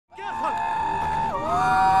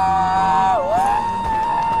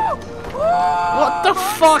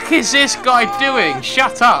fuck is this guy doing?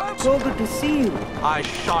 Shut up. So good to see you. I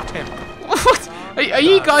shot him. What? Are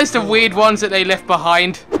you guys the weird ones that they left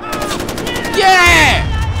behind? Yeah!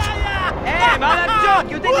 Hey, man, that's a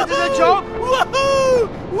joke. You think this is a joke?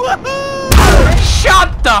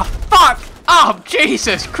 Shut the fuck up!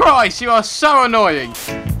 Jesus Christ, you are so annoying.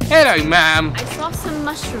 Hello, ma'am. I saw some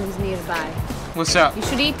mushrooms nearby. What's up? You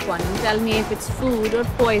should eat one and tell me if it's food or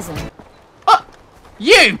poison.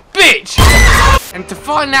 You bitch! And to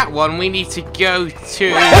find that one, we need to go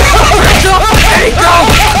to...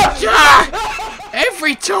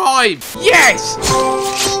 Every time! Yes!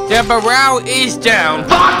 The morale is down.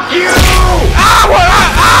 Fuck you!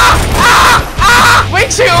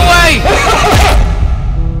 Wingsuit away!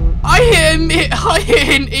 I hit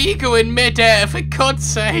an eagle in midair, for God's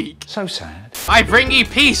sake. So sad. I bring you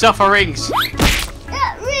peace offerings.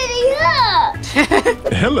 That really hurt!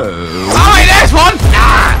 Hello. Oh, wait, there's one!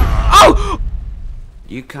 Oh!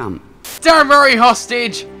 You come. Don't worry,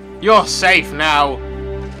 hostage. You're safe now.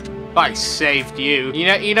 I saved you.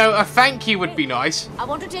 You know, a thank you would be nice. I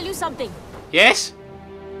want to tell you something. Yes?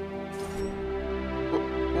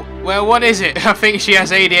 Well, what is it? I think she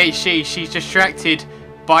has ADHD. She's distracted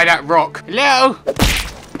by that rock. Hello?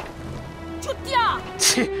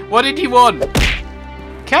 What did you want?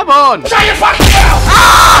 Come on! Shut your fucking mouth!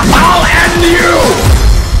 I'll end you!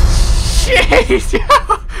 Shit!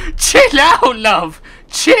 Chill out, love!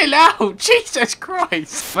 Chill out! Jesus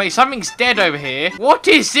Christ! Wait, something's dead over here. What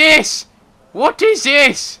is this? What is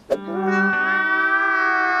this?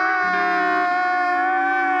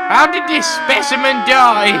 How did this specimen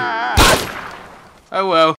die? Oh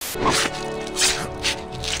well.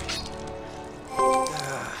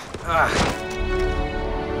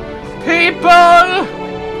 People!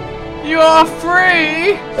 You're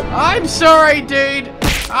free! I'm sorry, dude.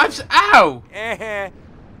 Ow!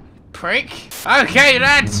 Prick. Okay,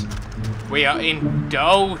 lads. We are in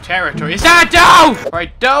doll territory. Is that a doll?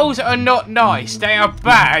 Right, dolls are not nice. They are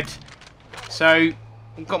bad. So,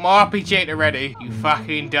 I've got my RPG ready. You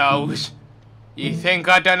fucking dolls. You think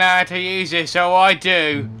I don't know how to use this, so I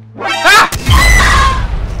do. Ah!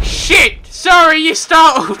 Shit! Sorry, you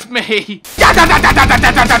startled me.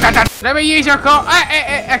 Let me use your car.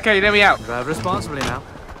 Okay, let me out. Drive responsibly now.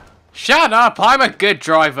 Shut up, I'm a good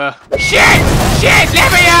driver. Shit! Shit!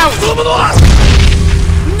 Let me out!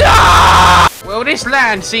 No! Well, this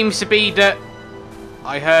land seems to be that...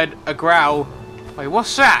 I heard a growl. Wait,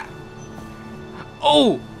 what's that?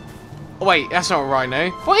 Oh! Wait, that's not a rhino.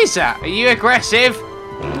 What is that? Are you aggressive?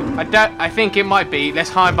 I think it might be. Let's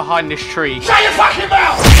hide behind this tree. Shut your fucking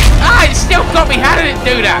mouth! Ah, it still got me. How did it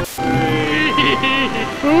do that?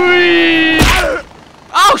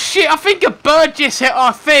 Oh shit, I think a bird just hit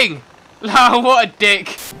our thing. Oh, what a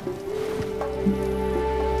dick.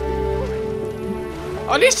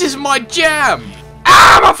 Oh, this is my jam.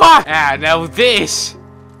 Ah, I'm on fire. Ah, now this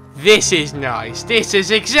is nice. This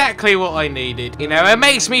is exactly what I needed. You know, it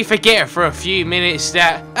makes me forget for a few minutes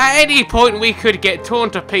that at any point we could get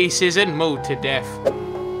torn to pieces and mauled to death.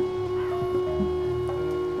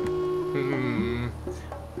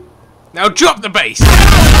 Now drop the bass.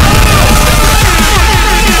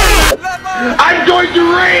 I'm going to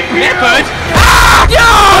rape you! Leopard! Ah!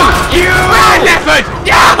 No! You! Red leopard!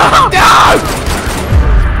 No!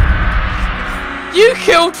 You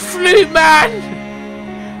killed Flute Man!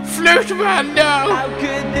 Flute Man, no! How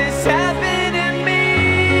could this happen to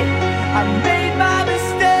me? I made my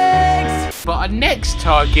mistakes. But our next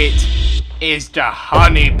target is the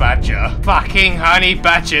honey badger. Fucking honey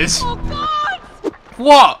badgers. Oh God!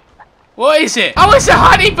 What? What is it? Oh, it's a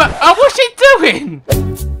honey badger. Oh, what's it doing?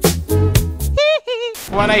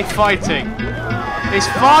 What are they fighting? There's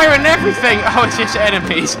fire and everything. Oh, it's just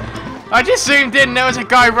enemies. I just zoomed in. There was a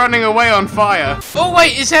guy running away on fire. Oh,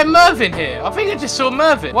 wait. Is there Mervin here? I think I just saw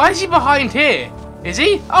Mervin. Why is he behind here? Is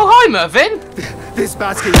he? Oh, hi, Mervin. This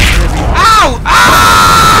basket is heavy. Ow!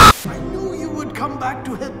 Ah! I knew you would come back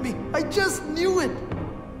to help me. I just knew it.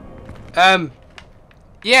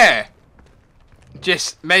 Yeah.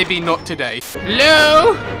 Just maybe not today.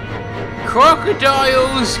 Hello?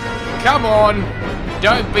 Crocodiles, come on.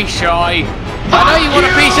 Don't be shy. I know you want a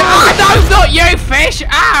piece of... Ah, no, not you, fish!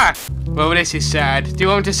 Ah! Well, this is sad. Do you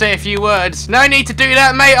want me to say a few words? No need to do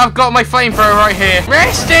that, mate. I've got my flamethrower right here.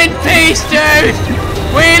 Rest in peace, dude!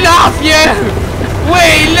 We love you!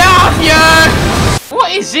 We love you!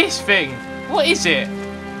 What is this thing? What is it?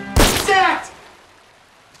 Dead!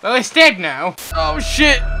 Oh, it's dead now. Oh,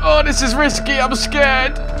 shit. Oh, this is risky. I'm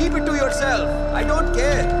scared. Keep it to yourself. I don't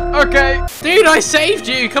care. Okay. Dude, I saved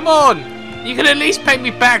you. Come on. You can at least pay me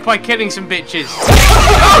back by killing some bitches.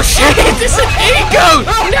 Oh, shit. It's an ego.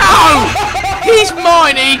 No. He's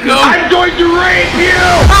mine, Eagle! I'm going to rape you!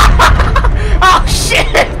 Oh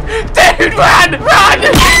shit! Dude, run! Run!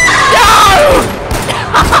 No!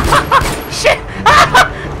 Shit!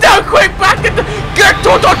 No, quick, back at the... Get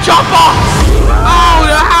to the chopper! Oh,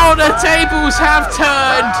 how the tables have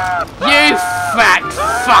turned! You fat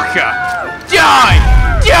fucker! Die!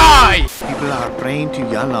 Die! People are praying to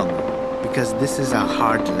Yalang because this is a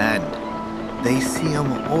hard land. They see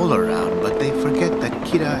him all around, but they forget that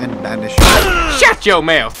Kira and Banish. Shut your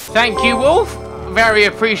mouth! Thank you, Wolf. Very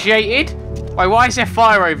appreciated. Why is there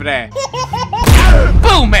fire over there?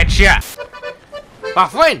 Boom, headshot! My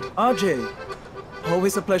friend! RJ,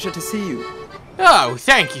 always a pleasure to see you. Oh,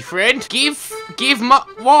 thank you, friend. Give my...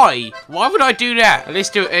 Why? Why would I do that? Let's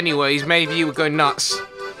do it anyways. Maybe you would go nuts.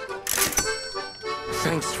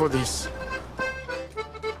 Thanks for this.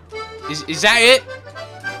 Is that it?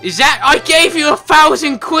 Is that... I gave you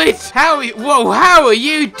 1,000 quid! Whoa, how are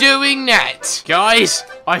you doing that? Guys,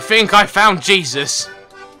 I think I found Jesus.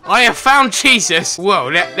 I have found Jesus! Whoa,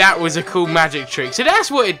 that was a cool magic trick. So that's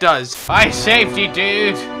what it does. I saved you,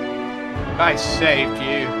 dude. I saved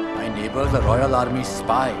you. My neighbor, the Royal Army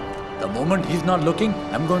spy. The moment he's not looking,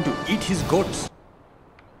 I'm going to eat his goats.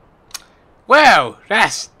 Well,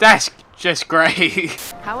 that's just great.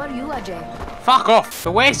 How are you, Ajay? Fuck off.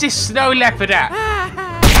 But where's this snow leopard at?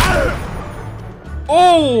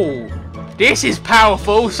 Oh! This is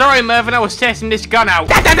powerful. Sorry, Mervyn, I was testing this gun out.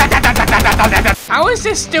 How is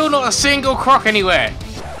there still not a single croc anywhere?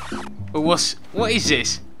 What is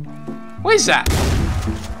this? What is that?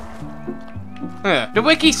 The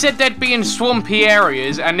wiki said they'd be in swampy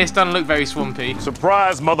areas, and this doesn't look very swampy.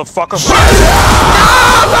 Surprise, motherfucker!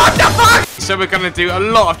 Oh, what the fuck? So we're gonna do a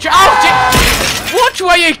lot of... Oh, watch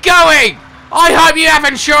where you're going! I hope you have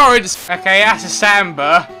insurance! Okay, that's a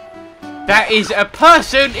Samba. That is a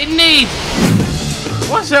person in need!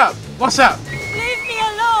 What's up? What's up? Leave me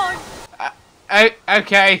alone!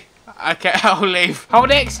 Okay, I'll leave.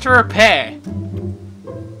 Hold X to repair.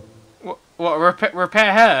 What,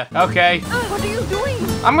 repair her? Okay. What are you doing?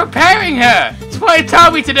 I'm repairing her! That's what it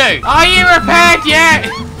told me to do! Are you repaired yet?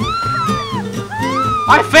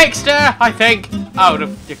 I fixed her, I think. Oh,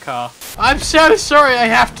 the car. I'm so sorry I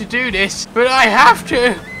have to do this, but I have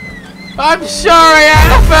to. I'm sorry,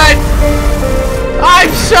 Elephant!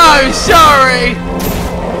 I'm so sorry!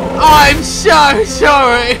 I'm so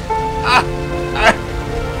sorry!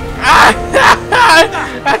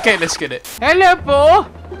 Okay, let's get it. Hello, Bo.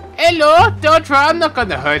 Hello, don't try. I'm not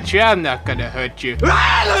gonna hurt you. I'm not gonna hurt you.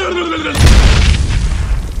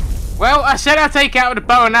 Well, I said I'd take out with a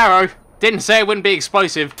bow and arrow. Didn't say it wouldn't be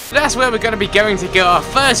explosive. So that's where we're gonna be going to get our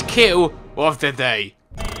first kill of the day.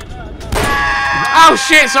 Oh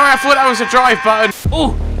shit, sorry, I thought that was a drive button.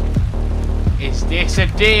 Oh, is this a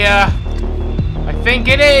deer? I think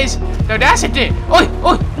it is. No, that's a deer. Oi,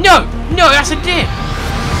 no, that's a deer.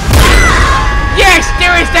 Yes,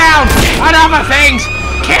 deer is down. And other things.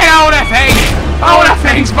 Kill all the things. All the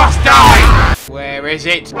things must die. Where is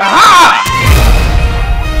it? Aha!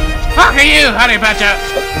 Fuck are you, honey badger?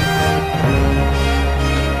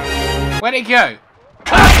 Where'd it go?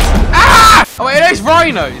 Ah! Oh wait, there's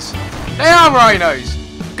rhinos. They are rhinos.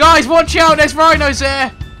 Guys, watch out, there's rhinos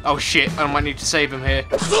there. Oh shit, I might need to save him here.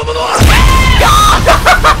 No!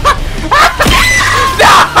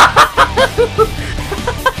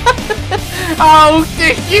 Oh,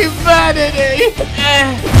 the humanity!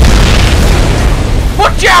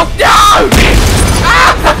 Watch out! No!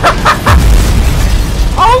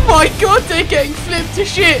 Oh my god, they're getting flipped to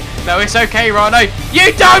shit! No, it's okay, Rhino.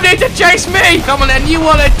 You don't need to chase me! Come on then, you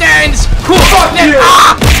wanna dance? Fuck you!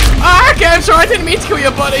 Ah, okay, I'm sorry, I didn't mean to kill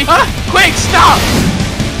your buddy. Quick, stop!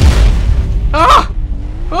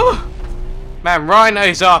 Oh! Man,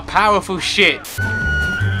 rhinos are powerful shit.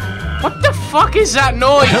 What the fuck is that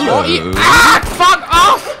noise? Hello. What are you? Ah! Fuck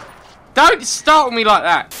off! Don't startle me like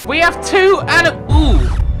that. We have two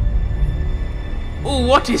Ooh,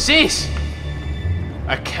 what is this?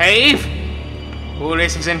 A cave? Oh,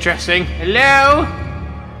 this is interesting. Hello?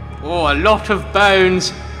 Oh, a lot of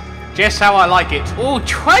bones. Just how I like it. Oh,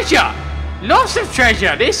 treasure! Lots of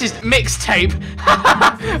treasure! This is mixtape.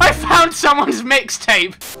 I found someone's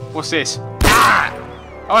mixtape. What's this? Ah!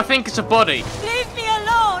 Oh, I think it's a body. Leave me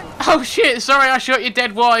alone! Oh shit, sorry I shot your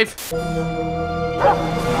dead wife.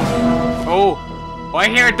 Oh, I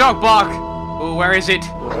hear a dog bark. Oh, where is it?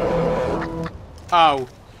 Oh.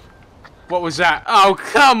 What was that? Oh,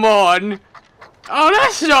 come on! Oh,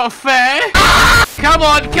 that's not fair! Come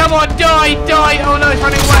on, die! Oh no, it's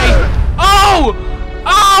running away! Oh!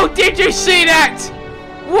 Oh, did you see that?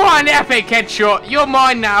 What an epic headshot! You're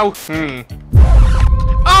mine now!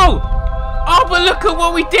 Oh! Oh, but look at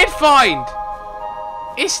what we did find!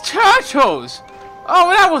 It's turtles! Oh, well,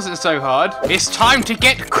 that wasn't so hard. It's time to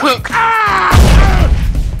get cooked.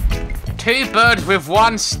 Two birds with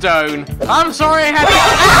one stone. I'm sorry I had to...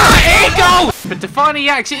 Eagle! But to find the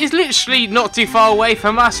axe, it is literally not too far away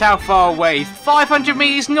from us. How far away? 500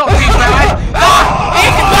 meters, not too bad.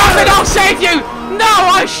 Marvin, I'll save you! No,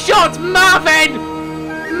 I shot Marvin!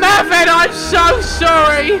 Marvin, I'm so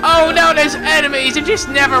sorry! Oh no, there's enemies, it just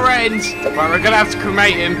never ends. Right, we're gonna have to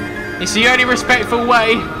cremate him. It's the only respectful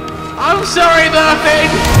way. I'm sorry, Marvin!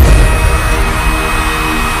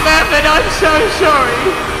 Marvin, I'm so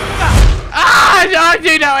sorry! I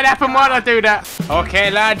do know what happened, why'd I do that? Okay,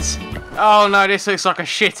 lads. Oh no, this looks like a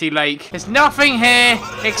shitty lake. There's nothing here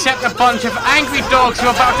except a bunch of angry dogs who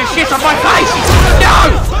are about to shit on my face!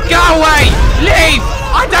 No! Go away! Leave!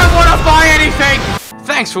 I don't want to buy anything!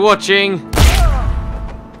 Thanks for watching.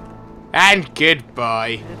 And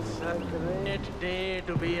goodbye. It's a great day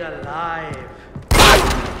to be alive.